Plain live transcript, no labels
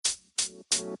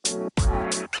Good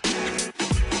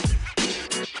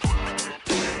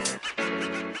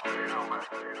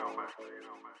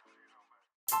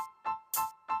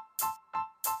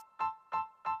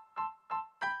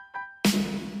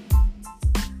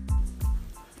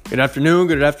afternoon,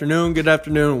 good afternoon, good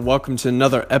afternoon. Welcome to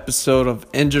another episode of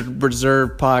Injured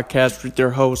Reserve Podcast with your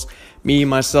host, me,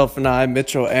 myself, and I,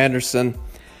 Mitchell Anderson.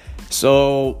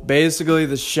 So basically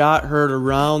the shot heard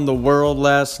around the world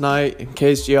last night. In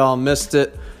case you all missed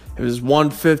it, it was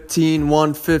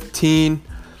 115,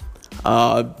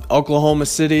 Oklahoma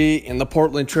City and the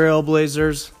Portland Trail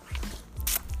Blazers.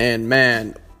 And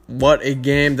man, what a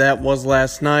game that was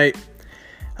last night.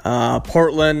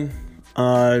 Portland,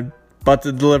 about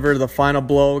to deliver the final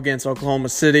blow against Oklahoma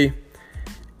City.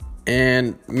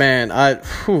 And man,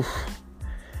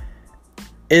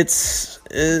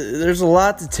 there's a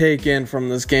lot to take in from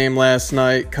this game last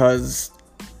night, because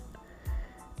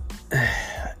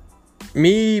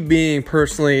me being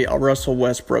personally a Russell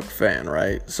Westbrook fan,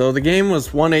 right? So the game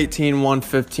was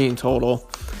 118-115 total.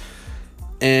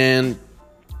 And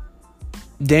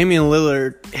Damian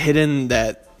Lillard hit in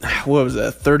that,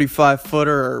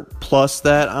 35-footer or plus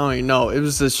that? I don't even know. It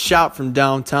was a shot from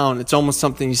downtown. It's almost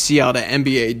something you see out of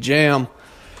NBA Jam.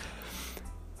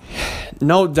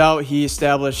 No doubt he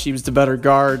established he was the better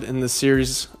guard in the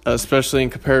series, especially in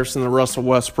comparison to Russell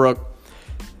Westbrook.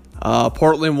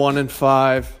 Portland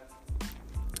 1-5.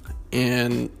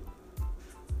 And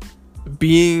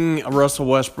being a Russell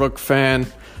Westbrook fan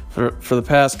for the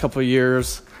past couple of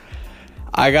years,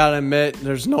 I gotta admit,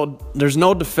 there's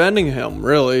no defending him,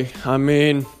 really. I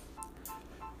mean,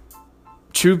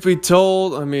 truth be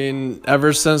told,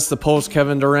 ever since the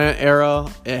post-Kevin Durant era,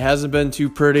 it hasn't been too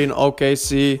pretty in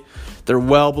OKC. They're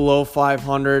well below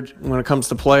 500 when it comes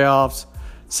to playoffs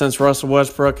since Russell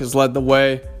Westbrook has led the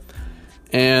way.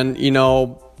 And,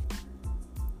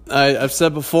 I've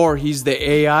said before, he's the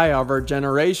AI of our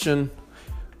generation,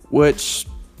 which,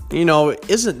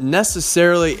 isn't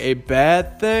necessarily a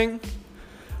bad thing.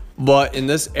 But in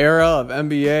this era of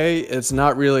NBA, it's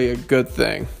not really a good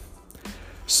thing.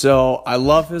 So I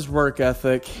love his work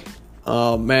ethic.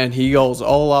 Man, he goes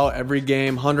all out every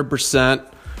game, 100%.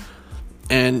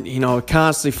 And,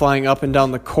 constantly flying up and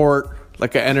down the court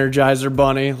like an Energizer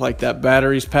bunny, like that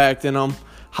battery's packed in him.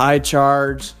 High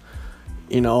charge,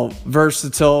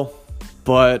 versatile.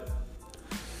 But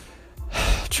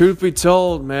truth be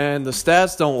told, man, the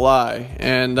stats don't lie.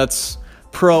 And that's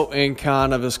pro and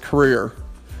con of his career.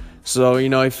 So, he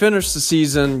finished the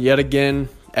season yet again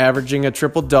averaging a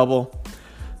triple-double.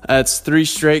 That's 3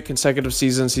 straight consecutive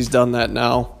seasons he's done that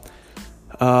now.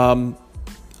 No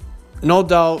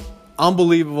doubt,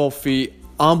 unbelievable feat,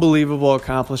 unbelievable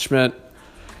accomplishment.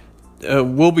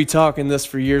 We'll be talking this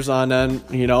for years on end,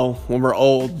 when we're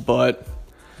old. But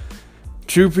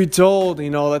truth be told,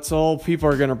 that's all people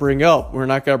are going to bring up. We're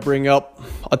not going to bring up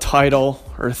a title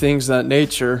or things of that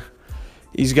nature.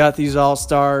 He's got these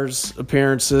All-Stars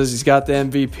appearances. He's got the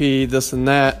MVP, this and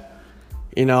that,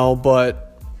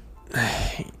 but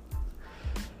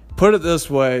put it this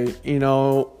way,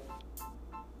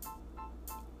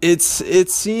 it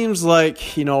seems like,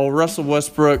 Russell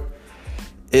Westbrook,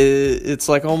 it's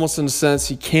like almost in a sense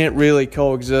he can't really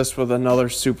coexist with another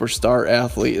superstar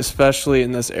athlete, especially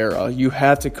in this era. You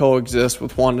have to coexist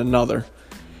with one another.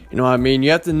 You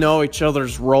have to know each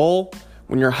other's role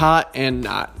when you're hot and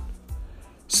not.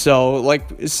 So,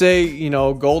 like, say,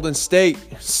 Golden State,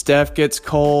 Steph gets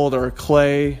cold, or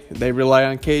Clay, they rely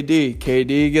on KD.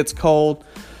 KD gets cold,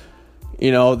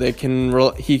 he can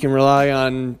rely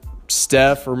on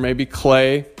Steph or maybe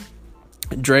Clay.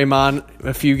 Draymond,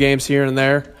 a few games here and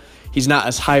there. He's not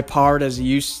as high-powered as he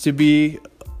used to be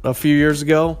a few years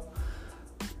ago.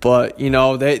 But, you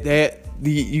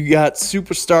got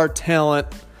superstar talent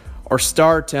or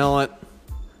star talent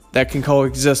that can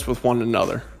coexist with one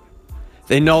another.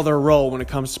 They know their role when it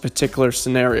comes to particular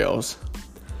scenarios.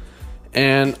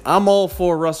 And I'm all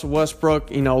for Russell Westbrook,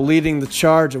 leading the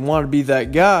charge and want to be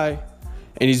that guy.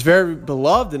 And he's very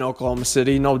beloved in Oklahoma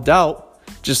City, no doubt,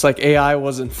 just like AI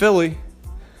was in Philly.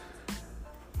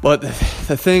 But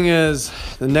the thing is,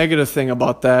 the negative thing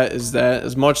about that is that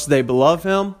as much as they beloved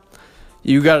him,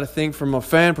 you got to think from a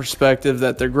fan perspective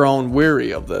that they're growing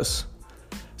weary of this.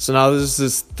 So now this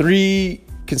is 3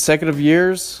 consecutive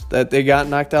years that they got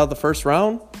knocked out of the first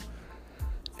round.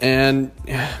 And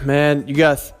man, you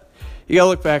got to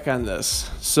look back on this.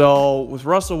 So with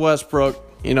Russell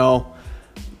Westbrook, the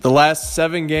last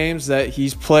 7 games that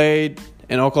he's played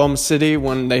in Oklahoma City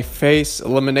when they face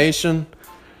elimination,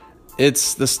 the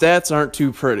stats aren't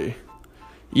too pretty.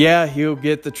 Yeah, he'll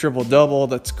get the triple-double,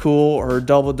 that's cool, or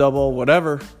double-double,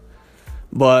 whatever.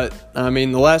 But, I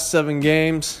mean, the last 7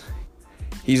 games,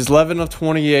 he's 11 of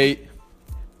 28,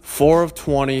 4 of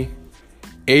 20,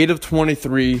 8 of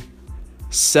 23,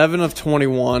 7 of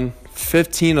 21,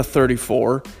 15 of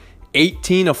 34,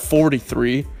 18 of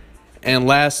 43, and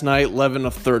last night, 11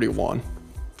 of 31.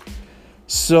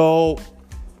 So,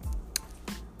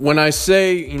 when I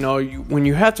say, when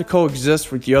you have to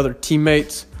coexist with the other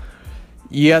teammates,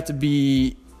 you have to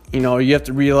be, you have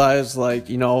to realize, like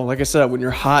I said, when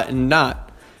you're hot and not,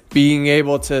 being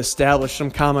able to establish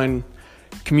some common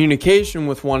communication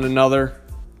with one another.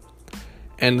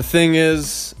 And the thing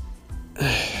is,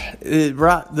 the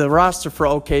roster for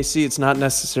OKC, it's not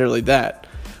necessarily that.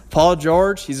 Paul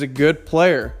George, he's a good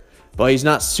player, but he's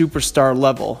not superstar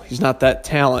level. He's not that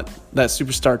talent, that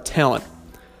superstar talent.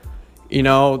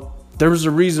 There was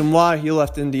a reason why he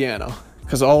left Indiana,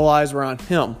 because all eyes were on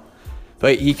him.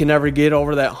 But he can never get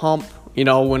over that hump,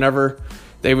 whenever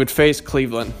they would face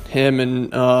Cleveland, him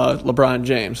and LeBron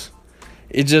James.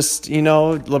 It just,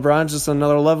 LeBron's just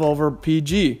another level over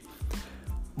PG.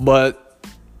 But,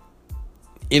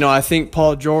 I think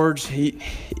Paul George, he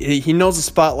knows the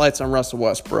spotlight's on Russell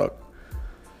Westbrook.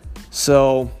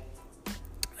 So,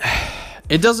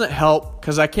 it doesn't help,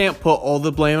 because I can't put all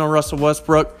the blame on Russell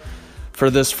Westbrook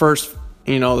for this first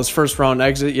round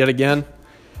exit yet again.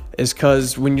 Is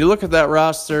because when you look at that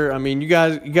roster, I mean, you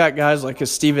got guys like a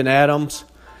Steven Adams,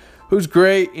 who's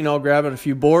great, grabbing a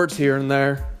few boards here and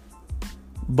there.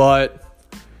 But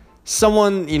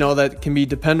someone, that can be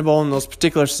dependable in those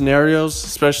particular scenarios,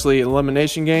 especially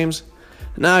elimination games,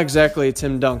 not exactly a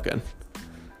Tim Duncan.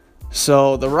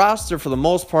 So the roster, for the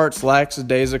most part, is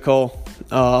lackadaisical.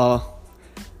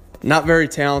 Not very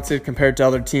talented compared to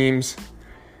other teams.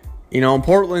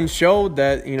 Portland showed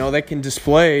that, they can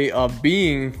display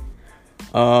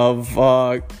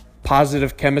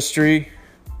positive chemistry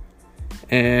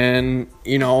and,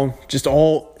 just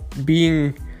all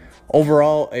being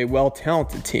overall a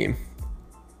well-talented team.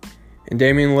 And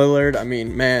Damian Lillard, I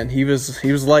mean, man, he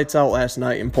was lights out last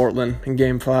night in Portland in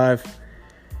Game 5.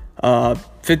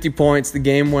 50 points, the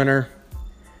game winner.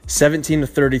 17 of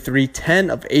 33, 10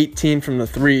 of 18 from the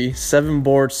 3, 7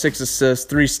 boards, 6 assists,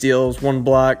 3 steals, 1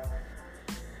 block.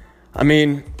 I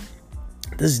mean,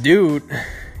 this dude,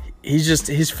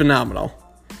 he's phenomenal.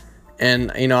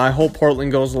 And, I hope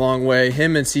Portland goes a long way.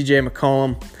 Him and CJ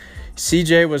McCollum.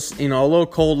 CJ was, a little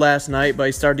cold last night, but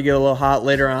he started to get a little hot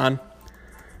later on.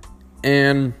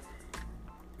 And,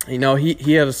 he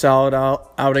had a solid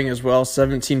outing as well,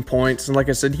 17 points. And like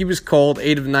I said, he was cold,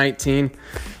 8 of 19.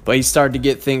 But he started to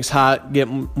get things hot, get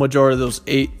majority of those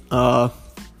 8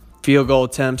 field goal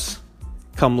attempts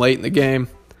come late in the game.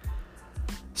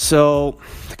 So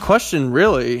the question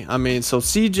really, so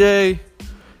CJ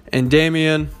and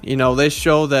Damian, they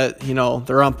show that,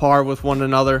 they're on par with one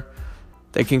another.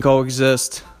 They can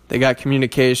coexist. They got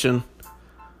communication.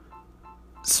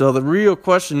 So the real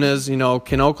question is,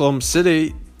 can Oklahoma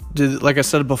City, like I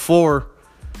said before,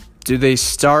 do they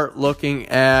start looking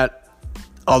at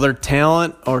other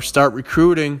talent or start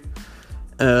recruiting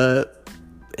and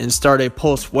start a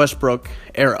post-Westbrook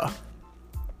era?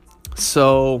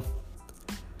 So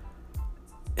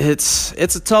it's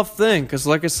a tough thing because,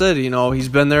 like I said, he's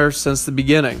been there since the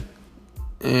beginning.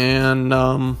 And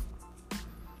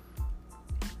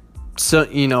so,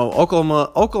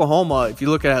 Oklahoma, if you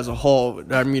look at it as a whole,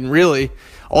 I mean, really,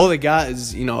 all they got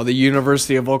is, the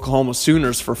University of Oklahoma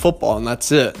Sooners for football, and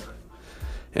that's it.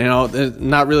 They're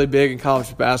not really big in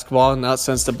college basketball, not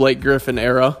since the Blake Griffin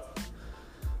era.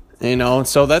 And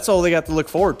so that's all they got to look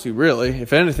forward to, really.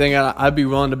 If anything, I'd be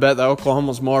willing to bet that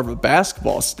Oklahoma's more of a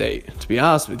basketball state, to be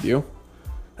honest with you.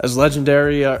 As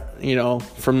legendary,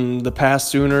 from the past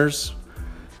Sooners,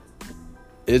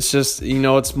 it's just,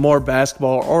 it's more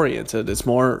basketball-oriented. It's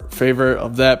more favorite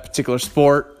of that particular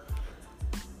sport.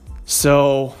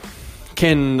 So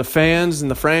can the fans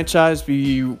and the franchise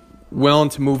be willing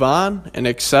to move on and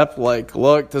accept,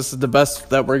 look, this is the best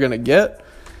that we're going to get?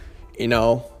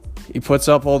 He puts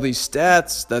up all these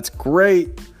stats. That's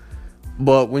great.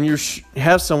 But when you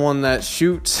have someone that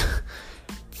shoots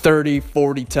 30,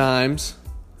 40 times,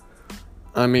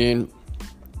 and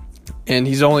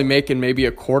he's only making maybe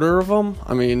a quarter of them,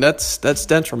 that's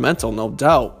detrimental, no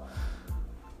doubt.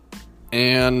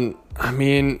 And,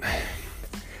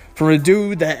 from a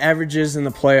dude that averages in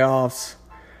the playoffs,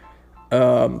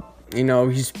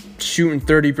 he's shooting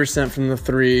 30% from the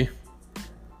 3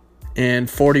 and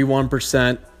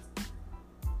 41%.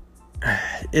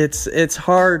 It's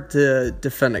hard to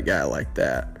defend a guy like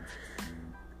that.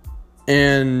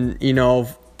 And,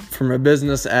 from a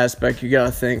business aspect, you got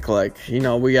to think you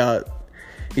got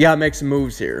to make some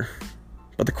moves here.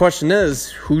 But the question is,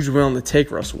 who's willing to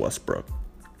take Russell Westbrook?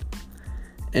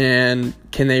 And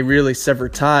can they really sever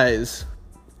ties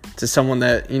to someone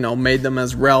that, made them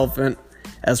as relevant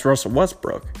as Russell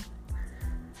Westbrook?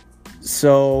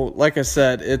 So, like I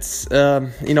said, it's,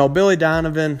 Billy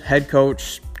Donovan, head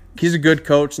coach. He's a good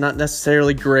coach, not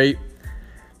necessarily great.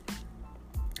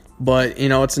 But,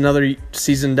 it's another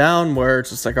season down where it's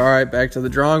just like, all right, back to the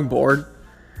drawing board.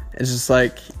 It's just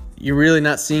like you're really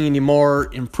not seeing any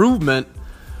more improvement,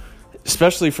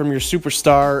 especially from your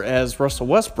superstar as Russell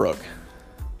Westbrook.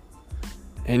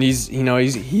 And he's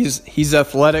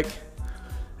athletic.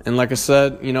 And like I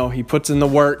said, he puts in the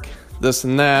work, this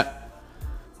and that.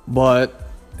 But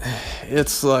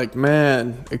it's like,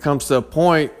 man, it comes to a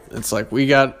point, it's like we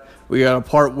got to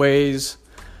part ways,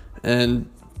 and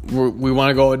we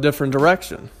want to go a different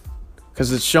direction.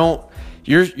 Because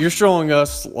you're showing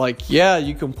us, like, yeah,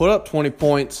 you can put up 20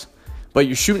 points, but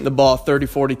you're shooting the ball 30,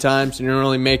 40 times, and you're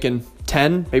only making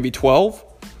 10, maybe 12.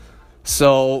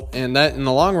 So, and that in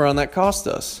the long run, that cost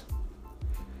us.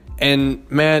 And,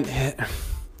 man,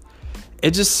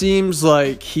 it just seems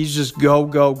like he's just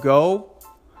go,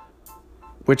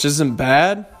 which isn't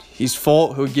bad. He's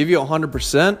full. He'll give you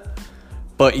 100%,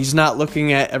 but he's not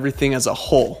looking at everything as a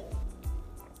whole.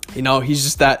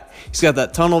 He's got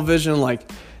that tunnel vision, like,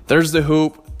 there's the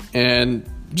hoop, and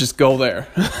just go there.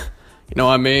 You know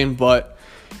what I mean?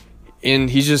 And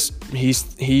he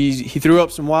threw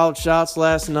up some wild shots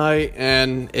last night,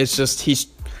 and it's just,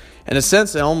 in a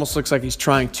sense, it almost looks like he's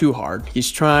trying too hard.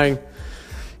 He's trying,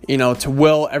 to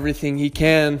will everything he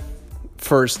can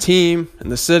for his team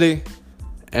and the city.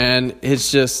 And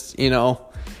it's just, he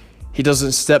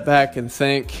doesn't step back and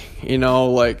think,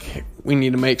 like, we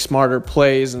need to make smarter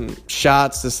plays and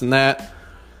shots, this and that,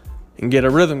 and get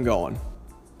a rhythm going.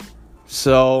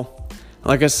 So,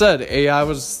 like I said, AI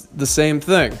was the same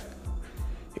thing.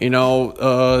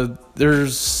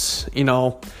 There's,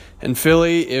 in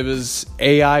Philly, it was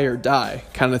AI or die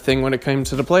kind of thing when it came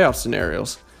to the playoff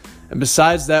scenarios. And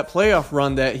besides that playoff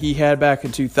run that he had back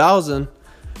in 2000,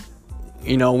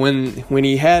 when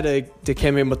he had a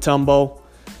Dikembe Mutombo,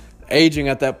 aging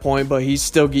at that point, but he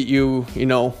still get you,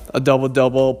 a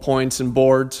double points and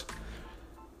boards.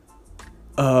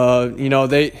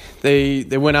 They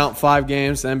went out 5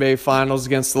 games, the NBA Finals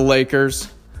against the Lakers,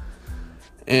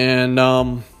 and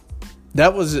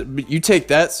that was it. You take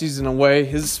that season away,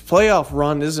 his playoff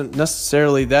run isn't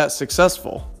necessarily that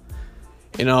successful.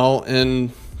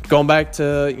 And going back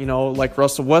to like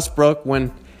Russell Westbrook,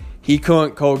 when he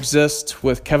couldn't coexist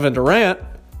with Kevin Durant,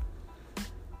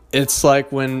 it's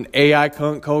like when AI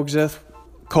couldn't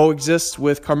coexist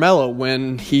with Carmelo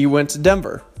when he went to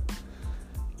Denver.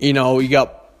 You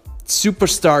got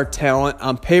superstar talent.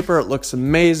 On paper, it looks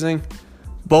amazing.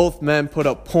 Both men put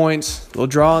up points. They'll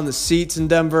draw in the seats in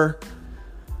Denver.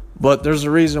 But there's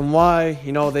a reason why,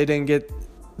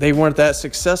 they weren't that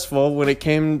successful when it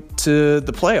came to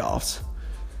the playoffs.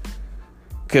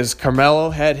 Because Carmelo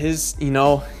had his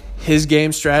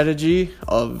game strategy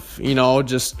of,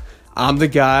 just, I'm the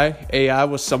guy. AI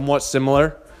was somewhat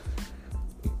similar.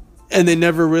 And they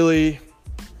never really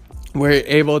were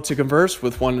able to converse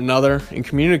with one another and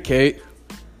communicate.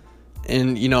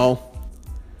 And,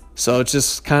 so it's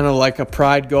just kind of like a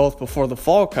pride goeth before the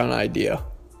fall kind of idea.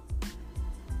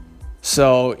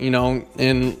 So,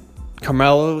 and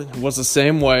Carmelo was the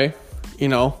same way,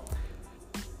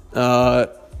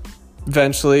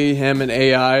 eventually him and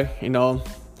AI,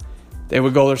 they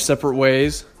would go their separate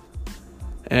ways.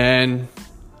 And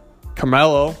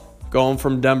Carmelo going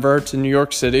from Denver to New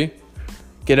York City,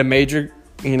 get a major,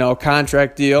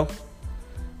 contract deal,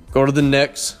 go to the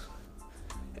Knicks,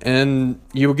 and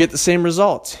you will get the same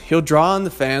results. He'll draw on the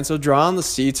fans, he'll draw on the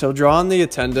seats, he'll draw on the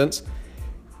attendance.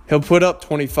 He'll put up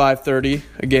 25, 30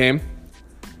 a game.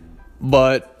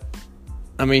 But,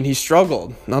 he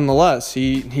struggled nonetheless.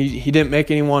 He didn't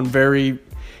make anyone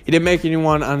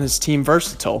on his team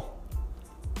versatile.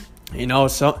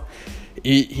 So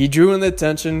he drew in the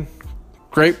attention,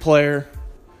 great player,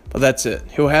 but that's it.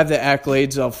 He'll have the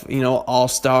accolades of,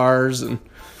 all-stars and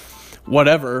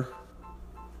whatever.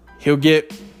 He'll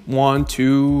get 1,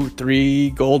 2, 3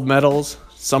 gold medals,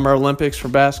 Summer Olympics for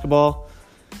basketball,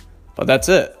 but that's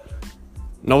it.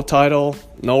 No title,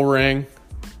 no ring,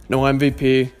 no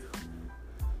MVP.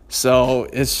 So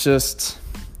it's just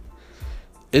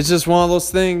one of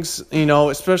those things,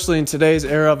 especially in today's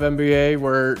era of NBA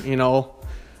where,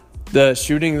 the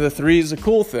shooting the three is a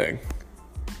cool thing.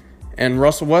 And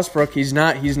Russell Westbrook, he's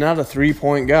not a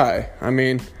 3-point guy.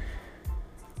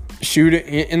 Shooting,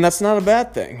 and that's not a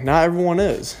bad thing. Not everyone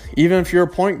is. Even if you're a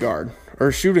point guard or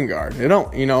a shooting guard,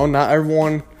 not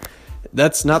everyone,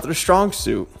 that's not their strong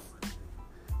suit.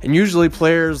 And usually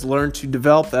players learn to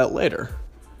develop that later.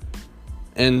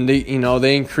 and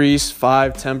they increase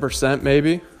 5-10%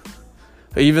 maybe.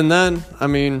 But even then, I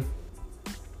mean,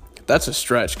 that's a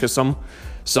stretch because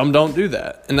some don't do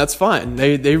that, and that's fine.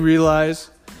 They realize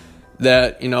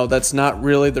that that's not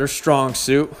really their strong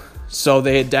suit, so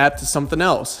they adapt to something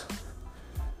else.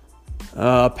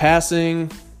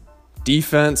 Passing,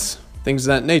 defense, things of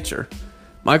that nature.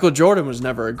 Michael Jordan was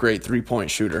never a great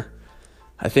three-point shooter.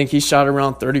 I think he shot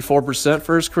around 34%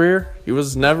 for his career. He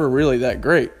was never really that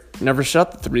great. Never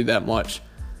shot the three that much.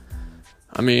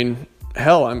 I mean,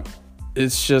 hell,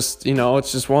 it's just one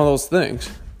of those things.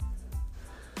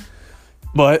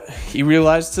 But he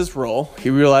realized his role. He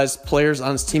realized players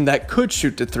on his team that could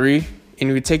shoot the three, and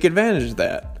he would take advantage of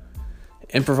that.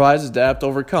 Improvise, adapt,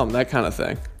 overcome, that kind of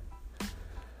thing.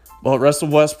 Well, Russell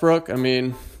Westbrook, I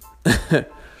mean,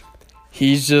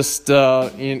 he's just,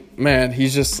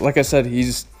 he's just, like I said,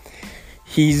 he's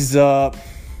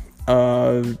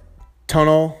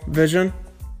tunnel vision,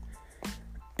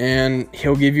 and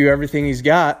he'll give you everything he's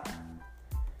got,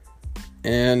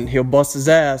 and he'll bust his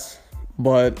ass.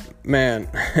 But man,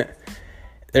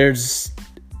 there's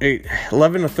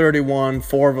 11 of 31,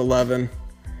 4 of 11,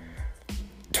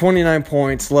 29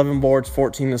 points, 11 boards,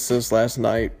 14 assists last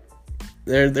night.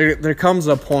 There comes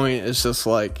a point, it's just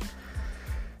like,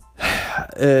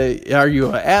 are you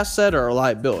an asset or a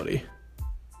liability?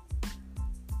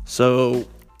 So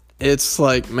it's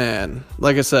like, man,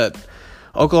 like I said,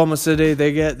 Oklahoma City,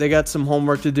 they got some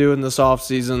homework to do in this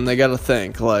offseason. They got to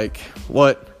think, like,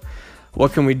 what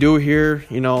can we do here?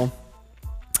 He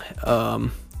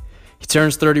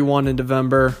turns 31 in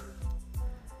November,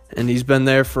 and he's been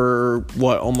there for,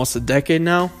 almost a decade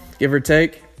now, give or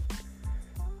take.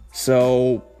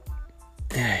 So,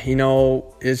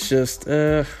 it's just,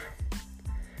 like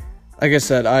I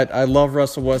said, I love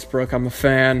Russell Westbrook. I'm a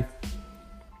fan.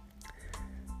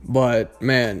 But,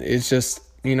 man, it's just,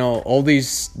 all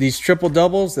these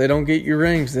triple-doubles, they don't get you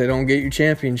rings. They don't get you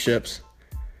championships.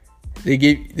 They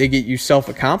get you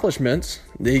self-accomplishments.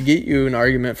 They get you an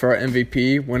argument for an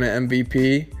MVP, win an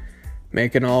MVP,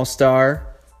 make an all-star,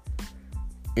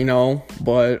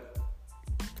 but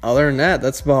other than that,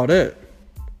 that's about it.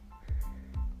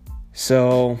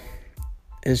 So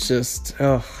it's just,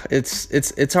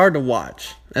 it's hard to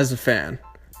watch as a fan,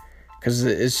 because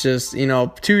it's just,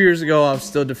 2 years ago I was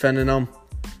still defending them,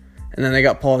 and then they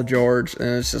got Paul George,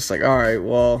 and it's just like, all right,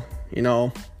 well,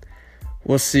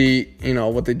 we'll see,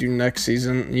 what they do next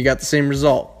season. You got the same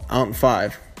result, out in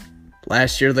 5.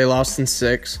 Last year they lost in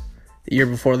 6. The year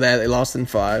before that they lost in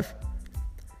 5.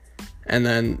 And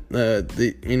then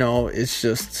it's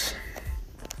just,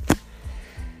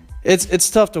 it's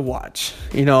tough to watch,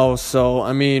 So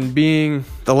I mean, being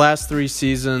the last 3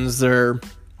 seasons, they're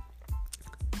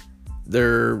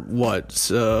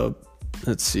what?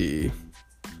 Let's see.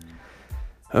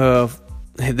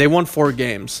 They won 4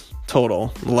 games total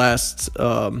the last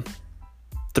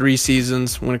 3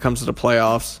 seasons when it comes to the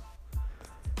playoffs.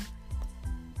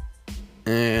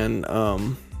 And I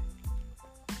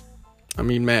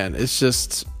mean, man, it's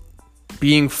just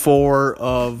being 4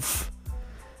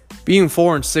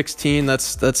 and 16.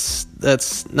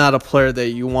 That's not a player that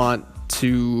you want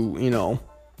to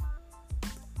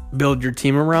build your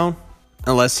team around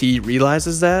unless he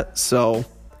realizes that. So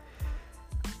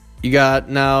you got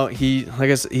now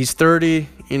he's 30.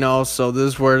 So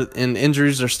this is where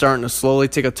injuries are starting to slowly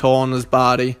take a toll on his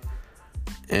body.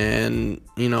 And,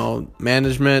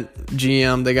 management,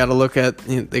 GM, they got to look at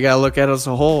it as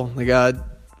a whole. They got to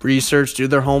research, do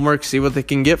their homework, see what they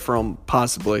can get from him,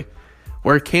 possibly.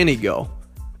 Where can he go?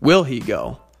 Will he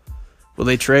go? Will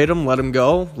they trade him, let him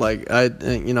go? I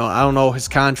don't know his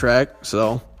contract,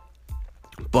 so.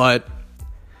 But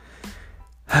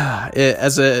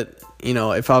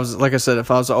if I was, like I said,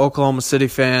 if I was an Oklahoma City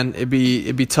fan, it'd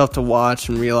be tough to watch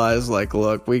and realize,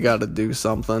 look, we got to do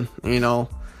something,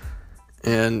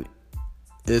 and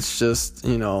it's just,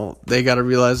 they got to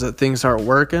realize that things aren't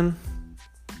working.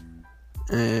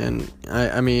 And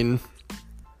I mean,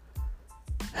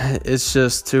 it's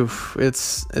just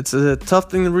it's a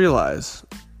tough thing to realize.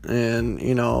 And,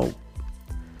 and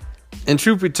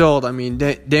truth be told, I mean,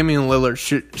 Damian Lillard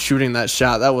shooting that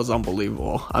shot, that was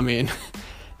unbelievable. I mean,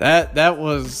 that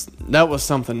was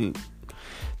something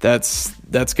that's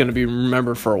going to be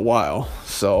remembered for a while.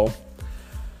 So,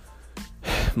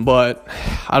 but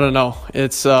I don't know.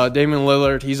 It's Damian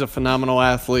Lillard. He's a phenomenal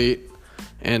athlete,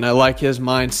 and I like his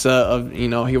mindset of,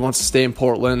 he wants to stay in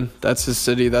Portland. That's his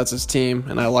city. That's his team,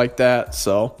 and I like that.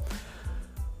 So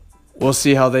we'll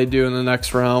see how they do in the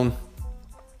next round.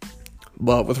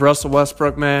 But with Russell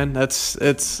Westbrook, man, it's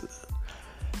a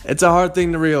hard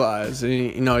thing to realize.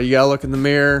 You got to look in the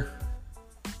mirror,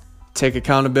 take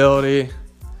accountability,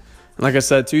 Like I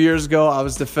said, 2 years ago, I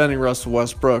was defending Russell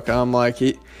Westbrook. I'm like,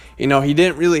 he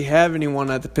didn't really have anyone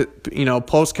at the,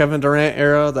 post Kevin Durant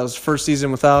era. That was first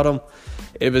season without him.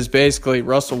 It was basically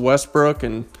Russell Westbrook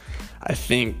and I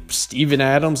think Steven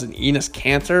Adams and Enes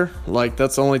Kanter. Like,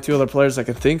 that's the only two other players I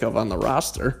can think of on the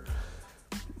roster.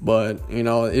 But,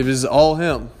 it was all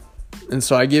him. And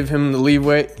so I give him the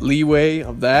leeway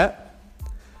of that.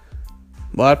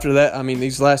 But after that, I mean,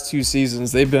 these last 2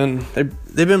 seasons, they've been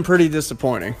pretty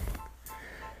disappointing.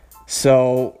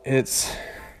 So it's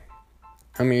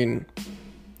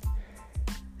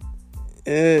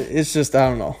just, I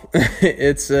don't know.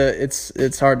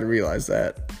 It's hard to realize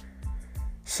that.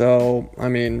 So,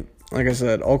 like I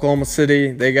said, Oklahoma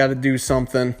City, they got to do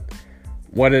something.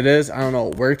 What it is, I don't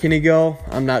know. Where can he go?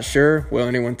 I'm not sure. Will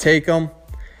anyone take him?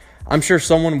 I'm sure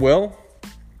someone will,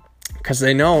 because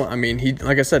they know.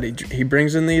 Like I said, he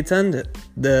brings in the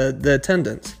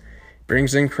attendance,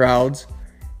 brings in crowds.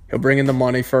 He'll bring in the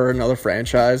money for another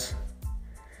franchise.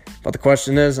 But the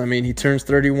question is, he turns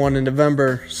 31 in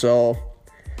November, so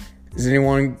is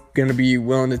anyone going to be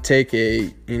willing to take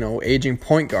a, aging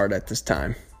point guard at this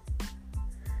time?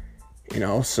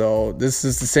 So this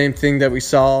is the same thing that we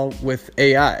saw with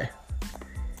AI.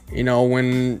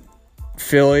 When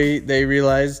Philly, they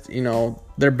realized,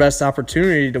 their best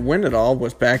opportunity to win it all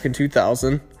was back in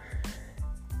 2000.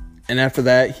 And after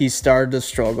that, he started to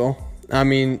struggle.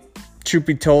 Truth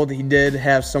be told, he did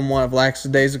have somewhat of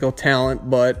lackadaisical talent,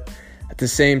 but at the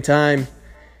same time,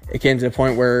 it came to the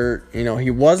point where, he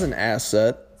was an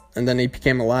asset, and then he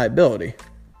became a liability.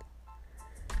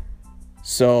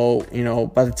 So,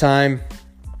 by the time,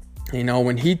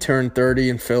 when he turned 30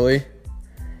 in Philly,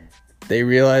 they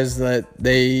realized that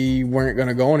they weren't going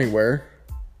to go anywhere.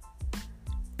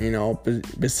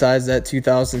 Besides that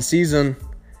 2000 season,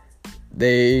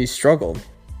 they struggled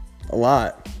a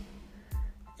lot.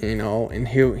 And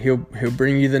he'll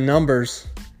bring you the numbers,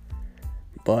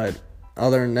 but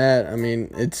other than that,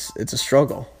 it's a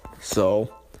struggle.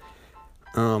 So,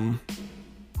 with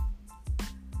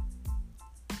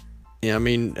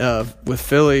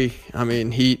Philly,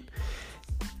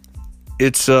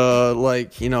 it's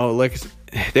like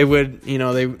they would,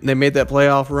 they made that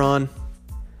playoff run,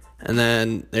 and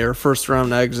then they were a first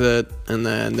round exit, and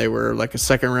then they were like a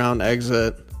second round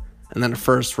exit, and then a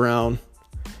first round.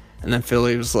 And then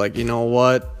Philly was like, you know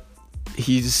what?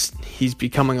 He's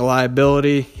becoming a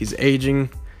liability. He's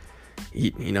aging.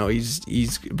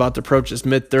 He's about to approach his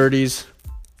mid-30s.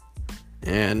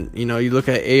 And, you look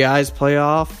at AI's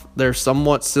playoff, they're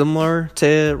somewhat similar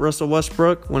to Russell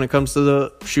Westbrook when it comes to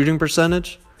the shooting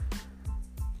percentage.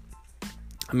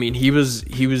 He was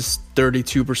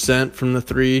 32% from the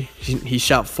three. He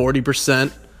shot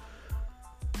 40%.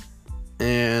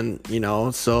 And,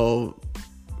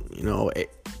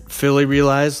 Philly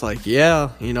realized,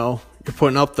 you're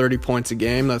putting up 30 points a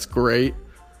game. That's great.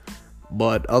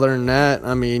 But other than that,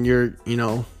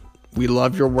 we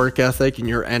love your work ethic and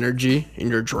your energy and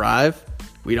your drive.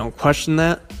 We don't question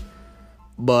that.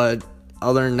 But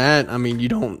other than that, you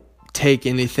don't take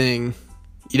anything.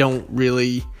 You don't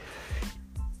really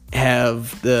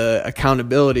have the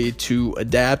accountability to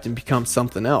adapt and become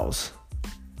something else,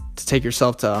 to take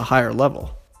yourself to a higher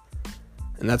level.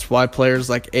 And that's why players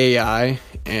like AI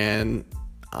and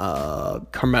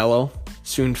Carmelo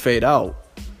soon fade out,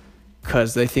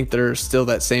 because they think they're still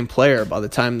that same player by the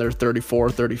time they're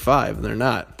 34, 35, and they're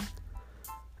not.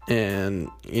 And,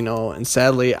 and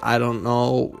sadly, I don't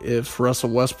know if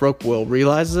Russell Westbrook will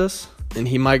realize this, and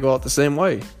he might go out the same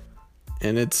way.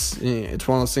 And it's one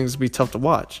of those things to be tough to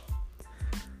watch.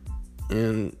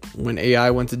 And when AI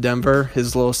went to Denver,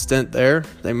 his little stint there,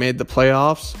 they made the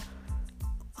playoffs,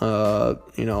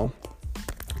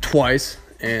 twice,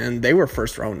 and they were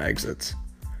first round exits.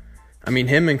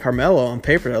 Him and Carmelo on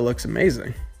paper, that looks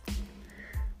amazing.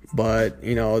 But,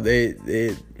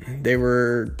 they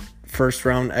were first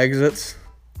round exits.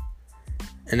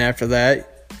 And after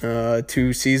that,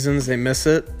 2 seasons, they miss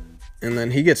it. And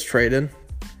then he gets traded.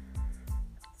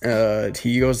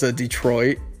 He goes to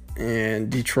Detroit, and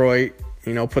Detroit,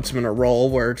 puts him in a role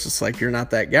where it's just like, you're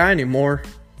not that guy anymore.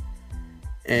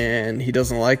 And he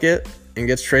doesn't like it and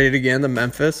gets traded again to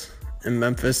Memphis, and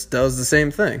Memphis does the same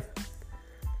thing.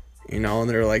 And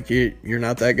they're like, you're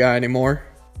not that guy anymore.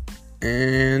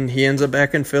 And he ends up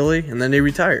back in Philly, and then he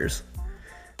retires.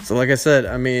 So like I said,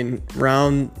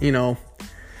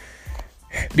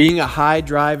 being a high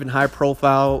drive and high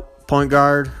profile point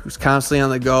guard who's constantly on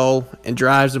the go and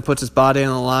drives and puts his body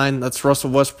on the line, that's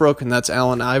Russell Westbrook, and that's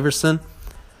Allen Iverson.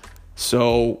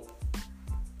 So,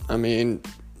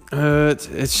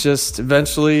 it's just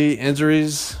eventually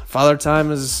injuries. Father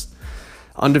Time is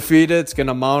undefeated. It's going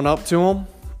to mount up to him.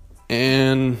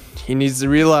 And he needs to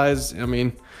realize,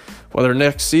 whether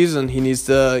next season he needs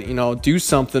to, do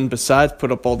something besides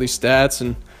put up all these stats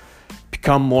and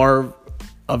become more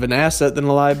of an asset than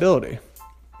a liability.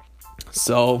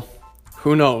 So,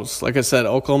 who knows? Like I said,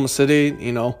 Oklahoma City,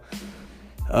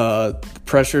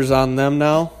 pressure's on them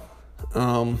now.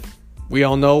 We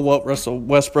all know what Russell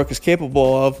Westbrook is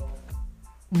capable of,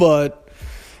 but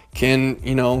can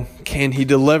he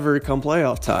deliver come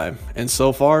playoff time? And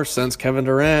so far, since Kevin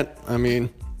Durant,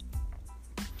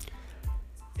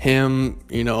 him,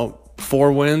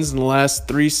 4 wins in the last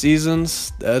 3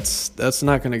 seasons, that's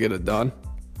not going to get it done.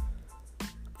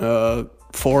 4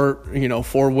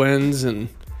 wins and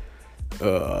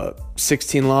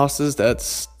 16 losses,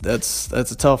 that's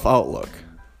a tough outlook.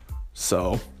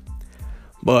 So,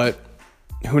 but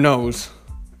who knows?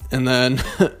 And then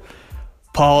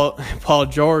Paul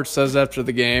George says after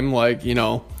the game,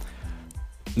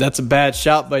 that's a bad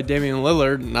shot by Damian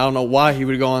Lillard, and I don't know why he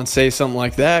would go on and say something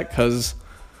like that, because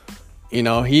he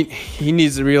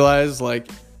needs to realize, like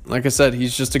I said,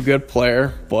 he's just a good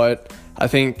player, but I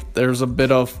think there's a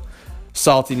bit of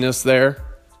saltiness there,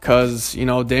 because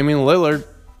Damian Lillard,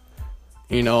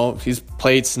 he's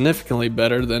played significantly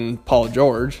better than Paul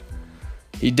George.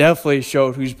 He definitely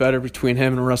showed who's better between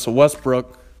him and Russell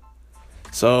Westbrook.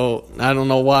 So I don't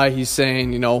know why he's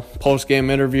saying, post-game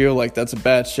interview, that's a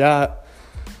bad shot.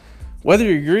 Whether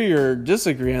you agree or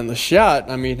disagree on the shot,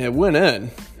 it went in.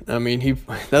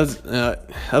 That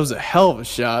was a hell of a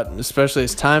shot, especially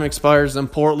as time expires in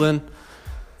Portland.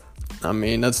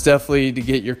 That's definitely to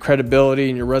get your credibility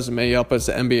and your resume up as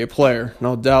an NBA player,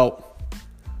 no doubt.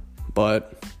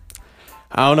 But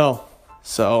I don't know.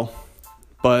 So,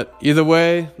 but either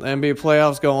way, the NBA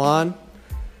playoffs go on.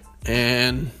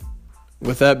 And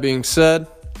with that being said,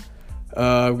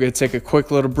 we're going to take a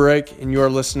quick little break, and you are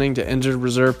listening to Injured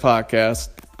Reserve Podcast.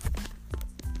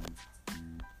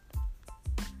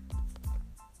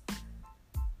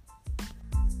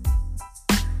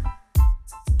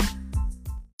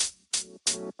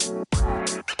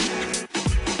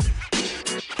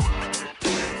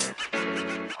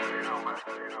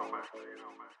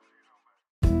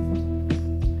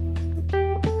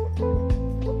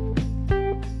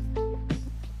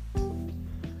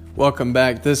 Welcome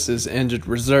back. This is Injured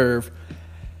Reserve.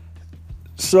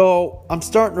 So I'm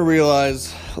starting to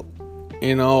realize,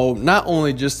 not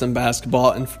only just in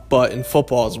basketball, but in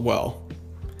football as well.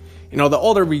 The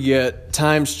older we get,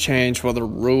 times change, whether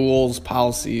rules,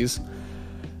 policies,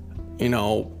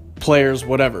 players,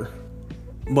 whatever.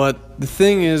 But the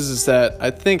thing is that I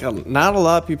think not a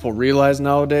lot of people realize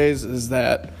nowadays is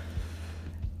that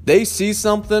they see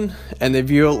something and they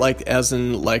view it as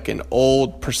in an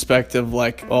old perspective,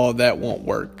 oh, that won't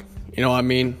work.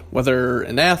 Whether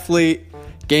an athlete,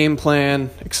 game plan,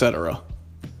 etc.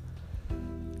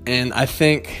 And I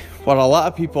think what a lot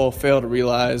of people fail to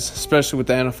realize, especially with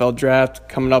the NFL draft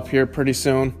coming up here pretty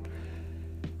soon,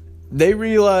 they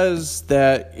realize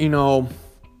that,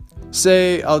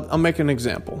 say, I'll make an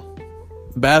example.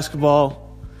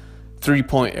 Basketball,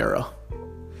 3-point era.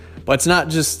 But it's not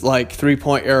just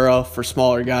 3-point era for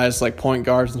smaller guys like point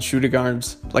guards and shooting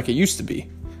guards like it used to be.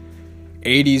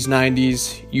 80s,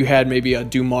 90s, you had maybe a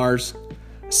Dumars,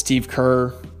 Steve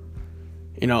Kerr,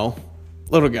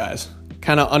 little guys.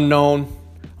 Kind of unknown.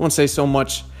 I wouldn't say so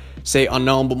much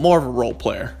unknown, but more of a role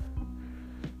player.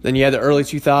 Then you had the early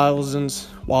 2000s,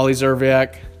 Wally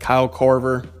Zerviak, Kyle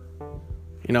Korver,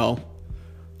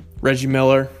 Reggie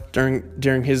Miller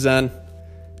during his end.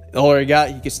 The older he got,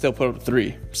 he could still put up a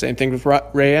 3. Same thing with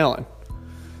Ray Allen.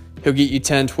 He'll get you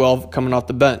 10, 12 coming off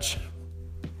the bench.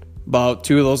 About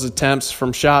 2 of those attempts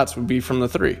from shots would be from the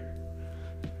 3.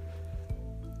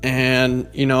 And,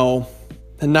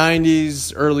 the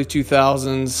 90s, early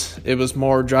 2000s, it was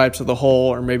more drive to the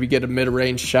hole or maybe get a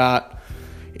mid-range shot.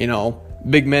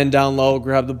 Big men down low,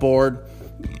 grab the board,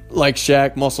 like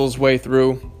Shaq, muscle his way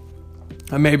through.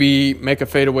 And maybe make a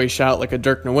fadeaway shot like a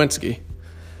Dirk Nowitzki.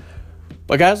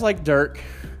 But guys like Dirk,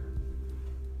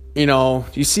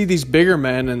 you see these bigger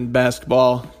men in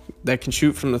basketball that can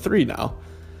shoot from the 3 now,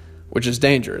 which is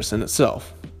dangerous in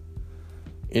itself.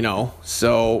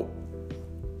 So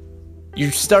you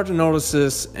start to notice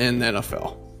this in the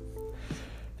NFL.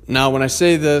 Now, when I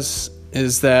say this,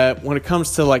 is that when it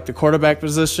comes to the quarterback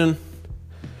position,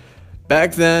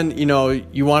 back then,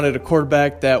 you wanted a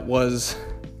quarterback that was,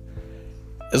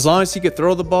 as long as he could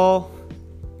throw the ball,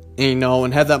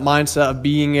 and have that mindset of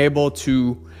being able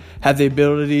to have the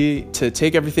ability to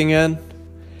take everything in,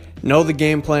 know the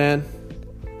game plan,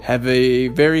 have a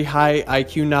very high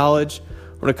IQ knowledge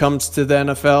when it comes to the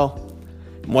NFL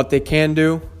and what they can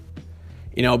do,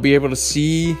 be able to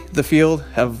see the field,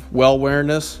 have well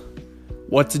awareness,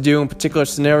 what to do in particular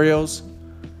scenarios,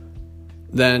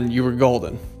 then you were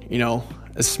golden.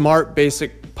 A smart,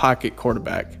 basic pocket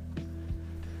quarterback.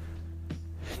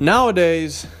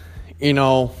 Nowadays,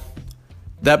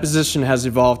 that position has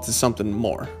evolved to something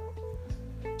more.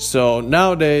 So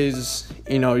nowadays,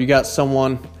 you got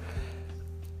someone,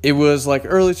 it was like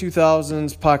early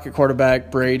 2000s, pocket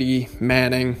quarterback, Brady,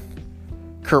 Manning,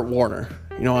 Kurt Warner.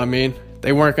 You know what I mean?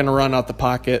 They weren't going to run out the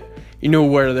pocket. You knew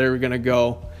where they were going to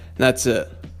go, and that's it.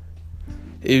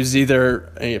 It was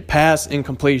either a pass,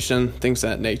 incompletion, things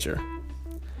of that nature.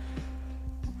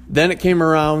 Then it came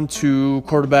around to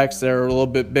quarterbacks that are a little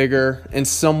bit bigger and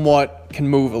somewhat can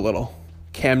move a little.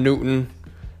 Cam Newton,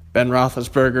 Ben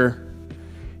Roethlisberger,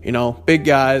 big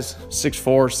guys,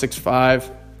 6'4", 6'5",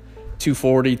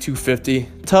 240, 250.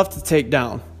 Tough to take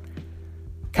down.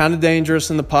 Kind of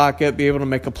dangerous in the pocket, be able to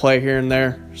make a play here and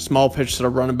there. Small pitch to the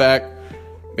running back.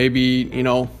 Maybe,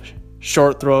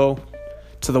 short throw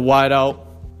to the wide out,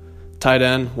 tight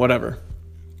end, whatever.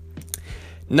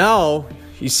 Now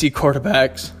you see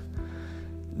quarterbacks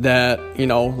that,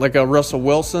 like a Russell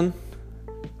Wilson,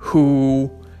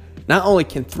 who not only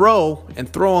can throw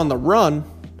and throw on the run,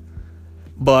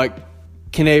 but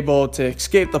can able to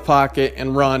escape the pocket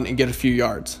and run and get a few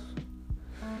yards.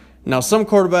 Now, some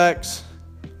quarterbacks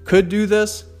could do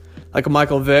this, like a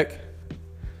Michael Vick,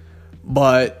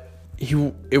 but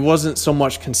it wasn't so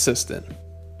much consistent.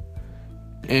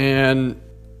 And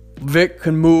Vick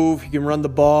can move, he can run the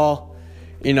ball,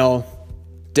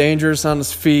 dangerous on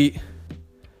his feet,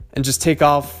 and just take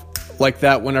off like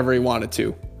that whenever he wanted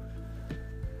to.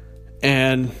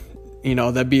 And,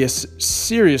 that'd be a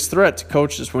serious threat to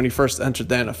coaches when he first entered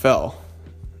the NFL.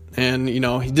 And,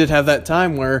 he did have that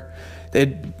time where they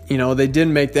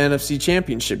didn't make the NFC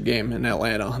Championship game in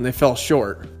Atlanta, and they fell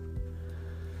short.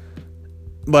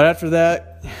 But after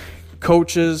that,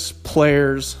 coaches,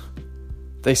 players,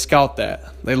 they scout that.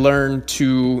 They learn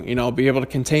to, be able to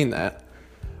contain that.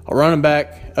 A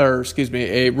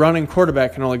running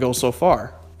quarterback can only go so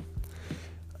far.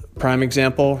 Prime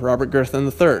example, Robert Griffin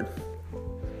III.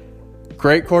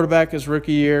 Great quarterback his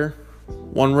rookie year,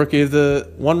 one rookie of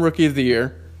the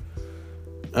year.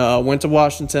 Went to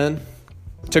Washington,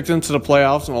 took them to the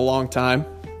playoffs in a long time,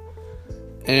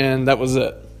 and that was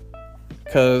it.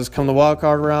 Because come the wild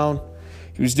card round,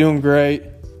 he was doing great,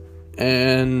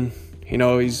 and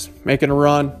he's making a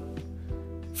run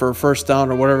for a first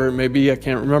down or whatever it may be, I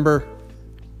can't remember,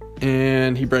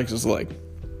 and he breaks his leg.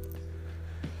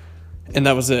 And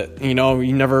that was it. You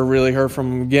never really heard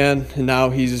from him again, and now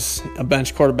he's a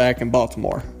bench quarterback in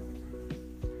Baltimore.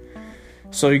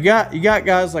 So you got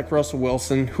guys like Russell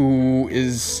Wilson, who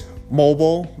is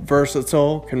mobile,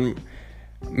 versatile, can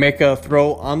make a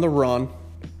throw on the run,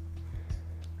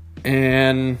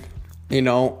 and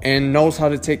and knows how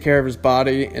to take care of his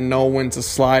body and know when to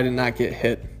slide and not get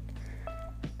hit.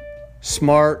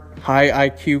 Smart, high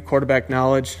IQ quarterback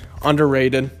knowledge,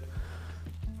 underrated.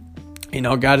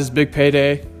 Got his big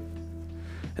payday.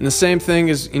 And the same thing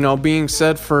is, being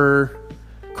said for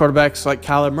quarterbacks like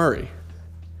Kyler Murray.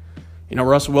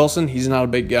 Russell Wilson, he's not a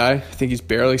big guy. I think he's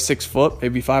barely 6 foot,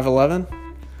 maybe 5'11".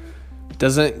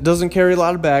 Doesn't carry a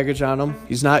lot of baggage on him.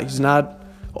 He's not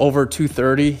over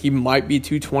 230. He might be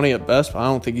 220 at best, but I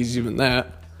don't think he's even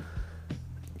that.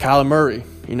 Kyler Murray,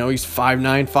 he's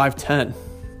 5'9", 5'10".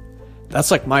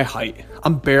 That's like my height.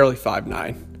 I'm barely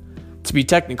 5'9". To be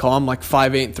technical, I'm like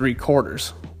 5'8"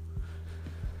 3/4.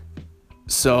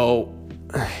 So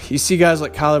you see guys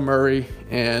like Kyler Murray,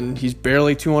 and he's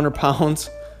barely 200 pounds,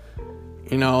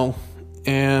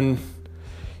 and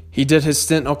he did his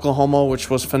stint in Oklahoma, which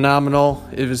was phenomenal.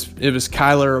 It was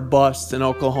Kyler or bust in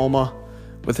Oklahoma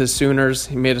with his Sooners.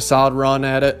 He made a solid run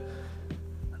at it.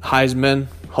 Heisman,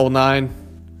 whole nine.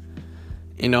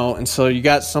 And so you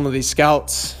got some of these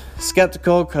scouts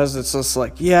skeptical because it's just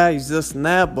like, yeah, he's this and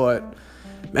that, but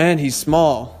man, he's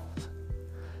small.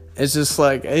 It's just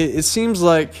like, it seems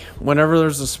like whenever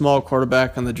there's a small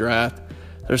quarterback in the draft,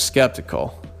 they're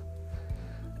skeptical.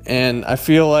 And I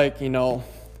feel like,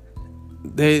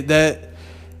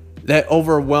 that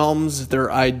overwhelms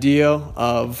their idea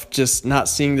of just not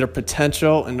seeing their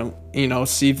potential and,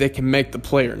 see if they can make the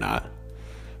play or not.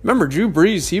 Remember, Drew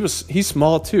Brees, he's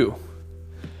small too.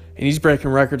 And he's breaking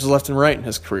records left and right in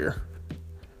his career.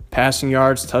 Passing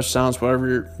yards, touchdowns,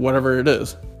 whatever it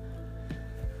is.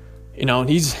 And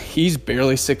he's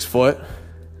barely 6 foot.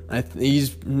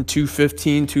 He's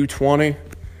 215, 220.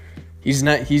 He's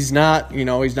not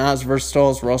as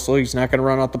versatile as Russell. He's not going to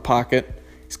run out the pocket.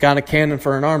 He's got a cannon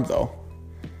for an arm, though.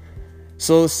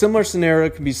 So a similar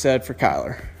scenario can be said for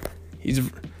Kyler. He's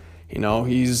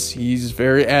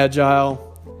very agile.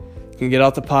 Can get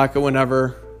out the pocket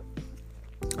whenever.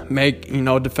 make,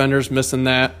 defenders missing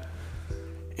that,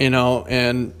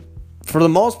 and for the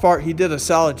most part, he did a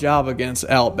solid job against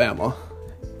Alabama.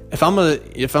 If I'm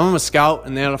a scout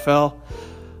in the NFL,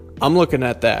 I'm looking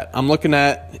at that. I'm looking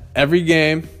at every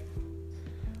game,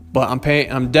 but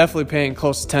I'm definitely paying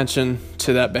close attention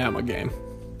to that Bama game.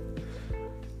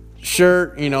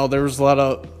 Sure, there was a lot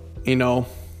of,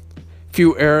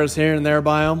 few errors here and there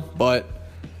by him, but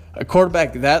a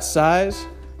quarterback that size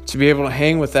to be able to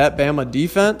hang with that Bama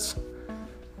defense,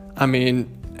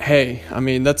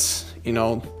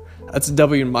 that's a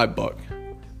W in my book.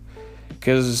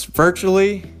 Because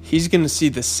virtually, he's going to see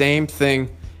the same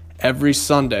thing every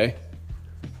Sunday,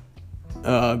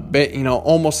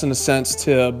 almost in a sense to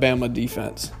Bama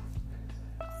defense.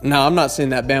 Now, I'm not saying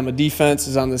that Bama defense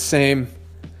is on the same,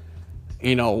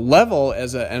 level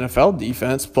as an NFL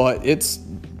defense, but it's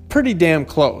pretty damn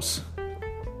close.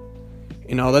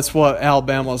 That's what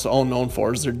Alabama's all known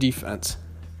for, is their defense.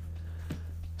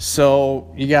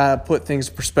 So you got to put things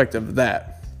in perspective of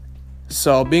that.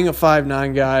 So being a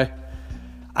 5'9" guy,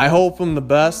 I hope him the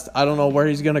best. I don't know where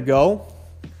he's going to go.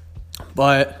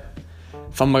 But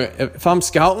if I'm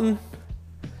scouting,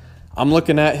 I'm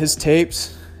looking at his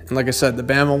tapes. And like I said, the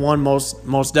Bama one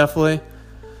most definitely.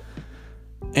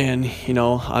 And,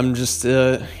 I'm just,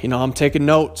 I'm taking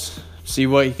notes. See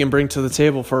what he can bring to the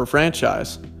table for a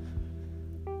franchise.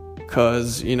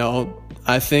 Because,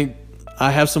 I think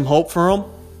I have some hope for him.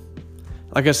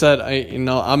 Like I said,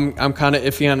 I'm kind of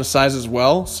iffy on the size as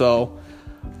well.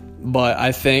 But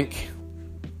I think,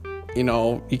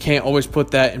 you can't always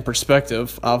put that in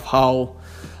perspective of how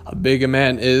a big a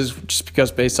man is just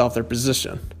because based off their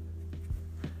position.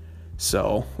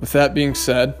 So with that being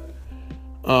said,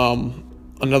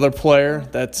 another player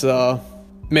that's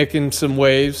making some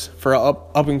waves for an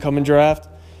up-and-coming draft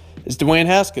is Dwayne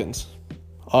Haskins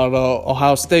out of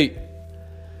Ohio State.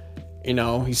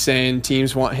 He's saying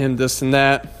teams want him this and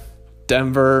that,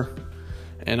 Denver,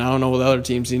 and I don't know what other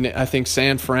teams. I think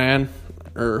San Fran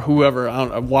or whoever,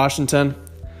 Washington.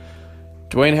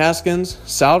 Dwayne Haskins,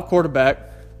 solid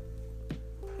quarterback,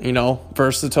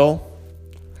 versatile.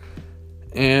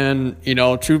 And,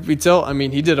 truth be told,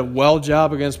 he did a well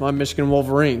job against my Michigan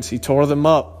Wolverines. He tore them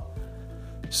up.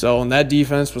 And that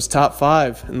defense was top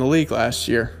 5 in the league last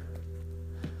year.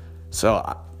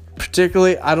 So,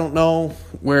 particularly, I don't know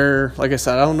where, like I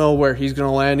said, I don't know where he's going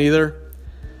to land either.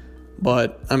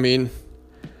 But,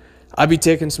 I'd be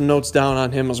taking some notes down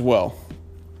on him as well.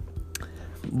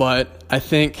 But I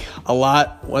think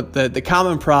what the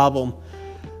common problem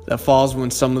that falls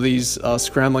when some of these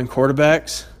scrambling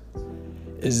quarterbacks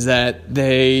is that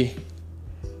they're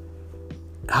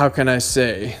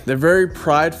very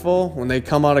prideful when they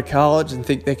come out of college and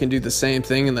think they can do the same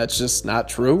thing, and that's just not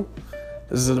true.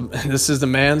 This is the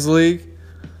man's league,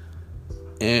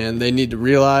 and they need to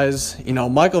realize,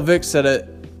 Michael Vick said it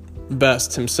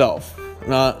best himself.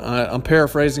 I'm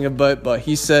paraphrasing a bit, but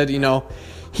he said,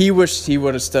 he wished he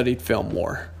would have studied film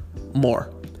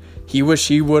more. He wished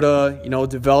he would have,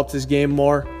 developed his game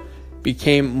more,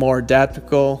 became more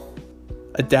adaptable,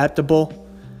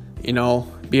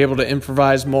 be able to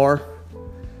improvise more.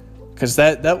 Because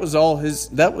that was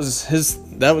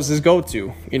his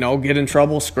go-to, get in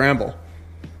trouble, scramble.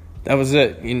 That was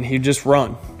it, and he'd just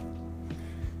run.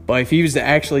 But if he was to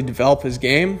actually develop his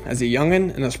game as a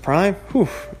youngin in his prime,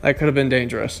 that could have been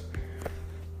dangerous.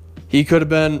 He could have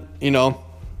been, in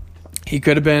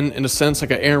a sense, like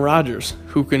an Aaron Rodgers,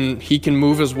 he can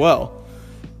move as well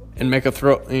and make a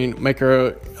throw, make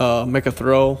a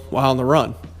throw while on the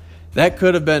run. That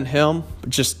could have been him,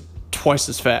 but just twice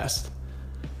as fast.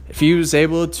 If he was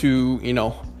able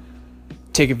to,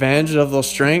 take advantage of those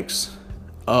strengths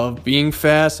of being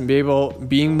fast and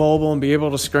being mobile and be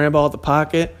able to scramble out the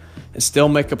pocket and still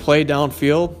make a play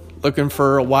downfield, looking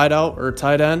for a wideout or a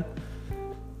tight end,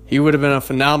 he would have been a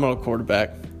phenomenal quarterback.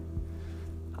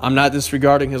 I'm not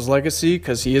disregarding his legacy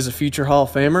because he is a future Hall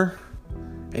of Famer,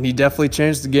 and he definitely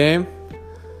changed the game,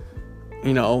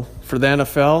 for the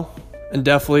NFL, and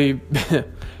definitely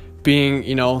being,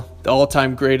 the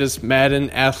all-time greatest Madden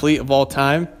athlete of all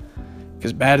time,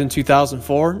 because Madden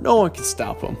 2004, no one can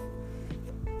stop him.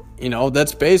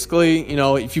 That's basically,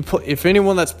 if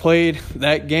anyone that's played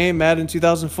that game, Madden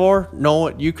 2004,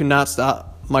 you cannot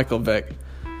stop Michael Vick.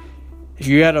 If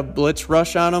you had a blitz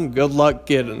rush on him, good luck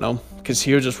getting him, because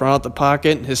he would just run out the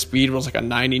pocket, and his speed was like a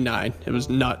 99. It was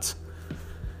nuts.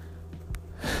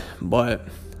 But,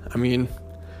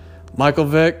 Michael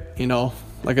Vick,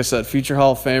 like I said, future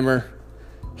Hall of Famer.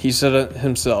 He said it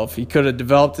himself. He could have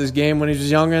developed his game when he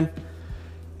was youngin'.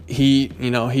 He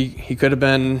could have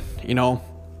been,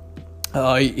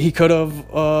 he could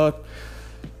have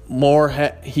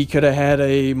he could have had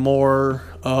a more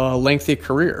lengthy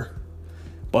career.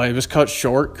 But it was cut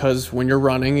short because when you're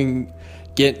running and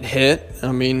getting hit,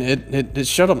 I mean, it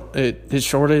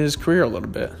shorted his career a little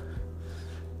bit.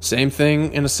 Same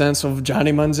thing in a sense of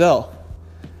Johnny Manziel.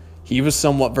 He was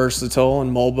somewhat versatile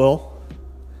and mobile,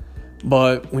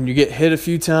 but when you get hit a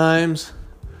few times,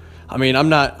 I mean, I'm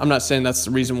not saying that's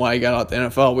the reason why he got out the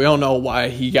NFL. We all know why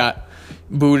he got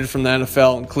booted from the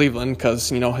NFL in Cleveland because,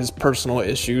 his personal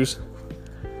issues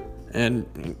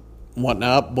and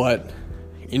whatnot. But,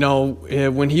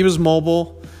 when he was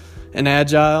mobile and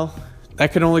agile,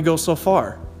 that could only go so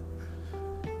far.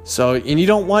 So, and you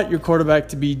don't want your quarterback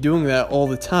to be doing that all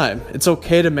the time. It's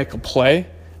okay to make a play.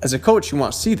 As a coach, you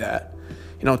want to see that.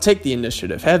 Take the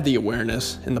initiative, have the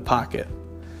awareness in the pocket.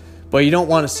 But you don't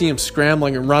want to see him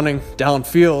scrambling and running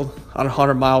downfield on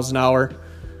 100 miles an hour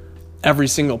every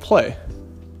single play.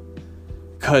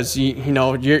 Because,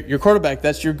 your quarterback,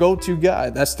 that's your go-to guy.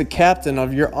 That's the captain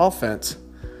of your offense.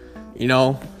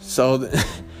 So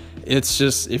it's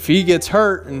just, if he gets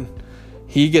hurt and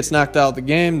he gets knocked out of the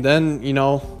game, then you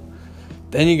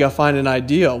got to find an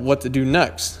idea of what to do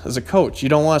next as a coach. You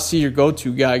don't want to see your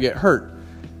go-to guy get hurt.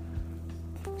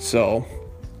 So,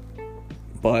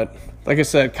 but like I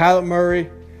said, Kyler Murray,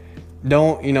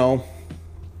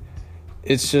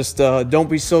 it's just don't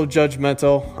be so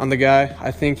judgmental on the guy. I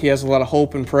think he has a lot of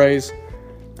hope and praise.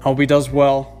 I hope he does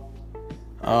well.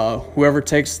 Whoever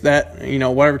takes that,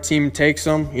 whatever team takes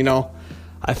him,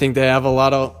 I think they have a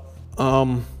lot of,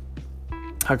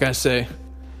 how can I say?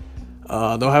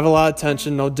 They'll have a lot of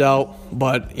attention, no doubt.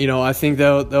 But I think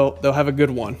they'll have a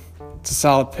good one. It's a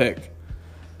solid pick.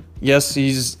 Yes,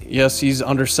 he's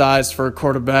undersized for a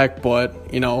quarterback, but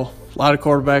a lot of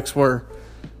quarterbacks were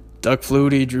Doug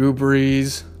Flutie, Drew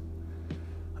Brees.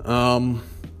 I'm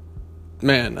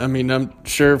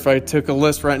sure if I took a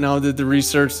list right now and did the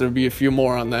research, there'd be a few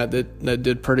more on that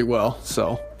did pretty well.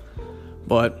 So,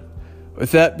 but with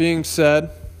that being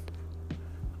said,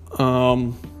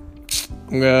 I'm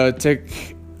gonna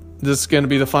take this is gonna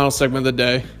be the final segment of the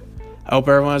day. I hope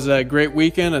everyone has a great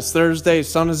weekend. It's Thursday,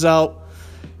 sun is out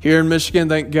here in Michigan,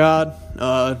 thank God.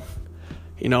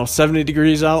 70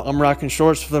 degrees out. I'm rocking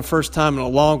shorts for the first time in a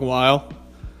long while.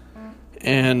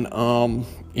 And,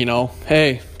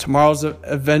 hey, tomorrow's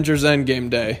Avengers Endgame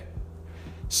Day.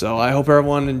 So I hope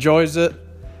everyone enjoys it.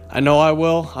 I know I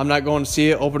will. I'm not going to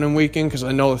see it opening weekend because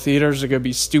I know the theaters are going to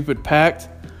be stupid packed.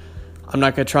 I'm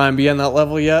not going to try and be on that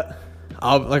level yet.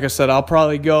 Like I said, I'll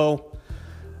probably go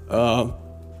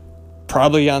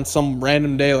probably on some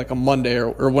random day like a Monday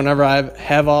or whenever I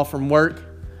have off from work,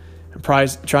 and probably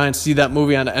try and see that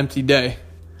movie on an empty day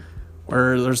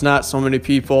where there's not so many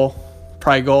people.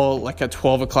 Probably go like a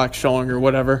 12 o'clock showing or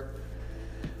whatever.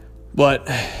 But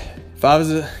if I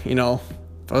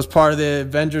was part of the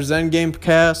Avengers Endgame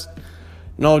cast,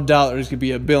 no doubt there's going to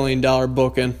be $1 billion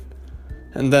booking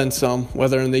and then some,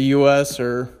 whether in the U.S.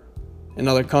 or in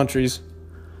other countries.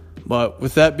 But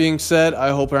with that being said,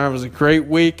 I hope everyone has a great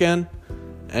weekend,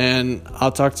 and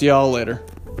I'll talk to y'all later.